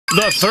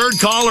The third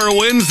caller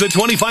wins the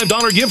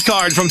 $25 gift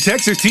card from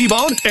Texas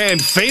T-Bone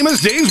and Famous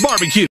Dave's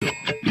Barbecue.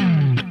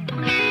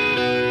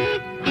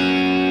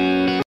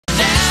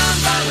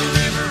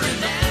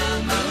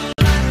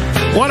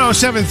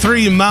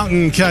 107.3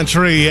 Mountain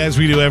Country, as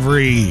we do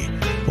every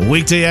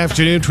weekday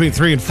afternoon between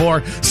 3 and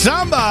 4.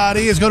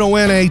 Somebody is going to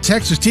win a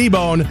Texas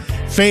T-Bone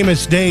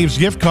Famous Dave's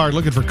gift card.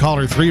 Looking for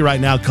caller 3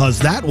 right now because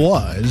that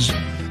was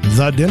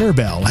the dinner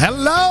bell.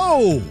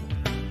 Hello.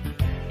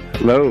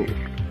 Hello.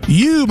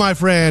 You, my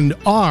friend,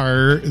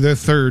 are the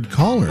third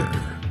caller.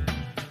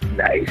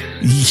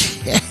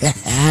 Nice.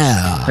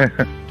 Yeah.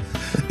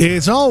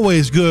 It's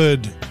always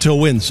good to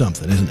win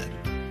something, isn't it?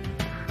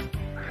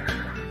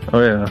 Oh,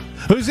 yeah.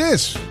 Who's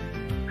this?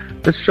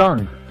 It's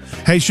Sean.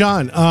 Hey,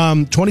 Sean,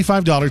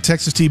 $25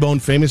 Texas T-Bone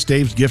Famous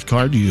Dave's gift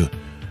card. You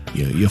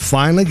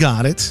finally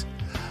got it.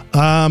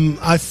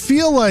 I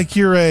feel like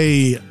you're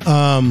a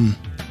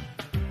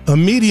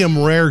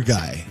medium rare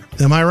guy.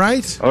 Am I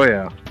right? Oh,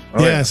 yeah.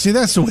 Yeah, see,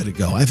 that's the way to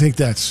go. I think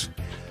that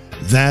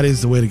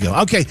is the way to go.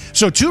 Okay,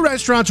 so 2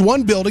 restaurants,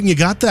 1 building. You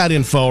got that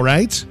info,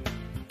 right?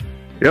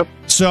 Yep.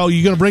 So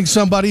you going to bring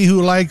somebody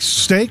who likes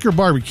steak or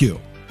barbecue?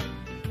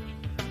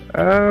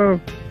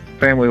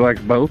 Family likes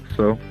both,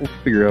 so we'll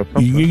figure out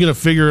something. You're going to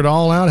figure it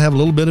all out, have a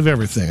little bit of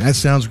everything. That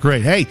sounds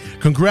great. Hey,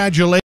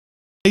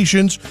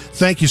 congratulations.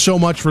 Thank you so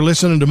much for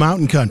listening to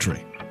Mountain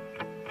Country.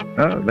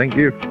 Thank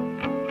you.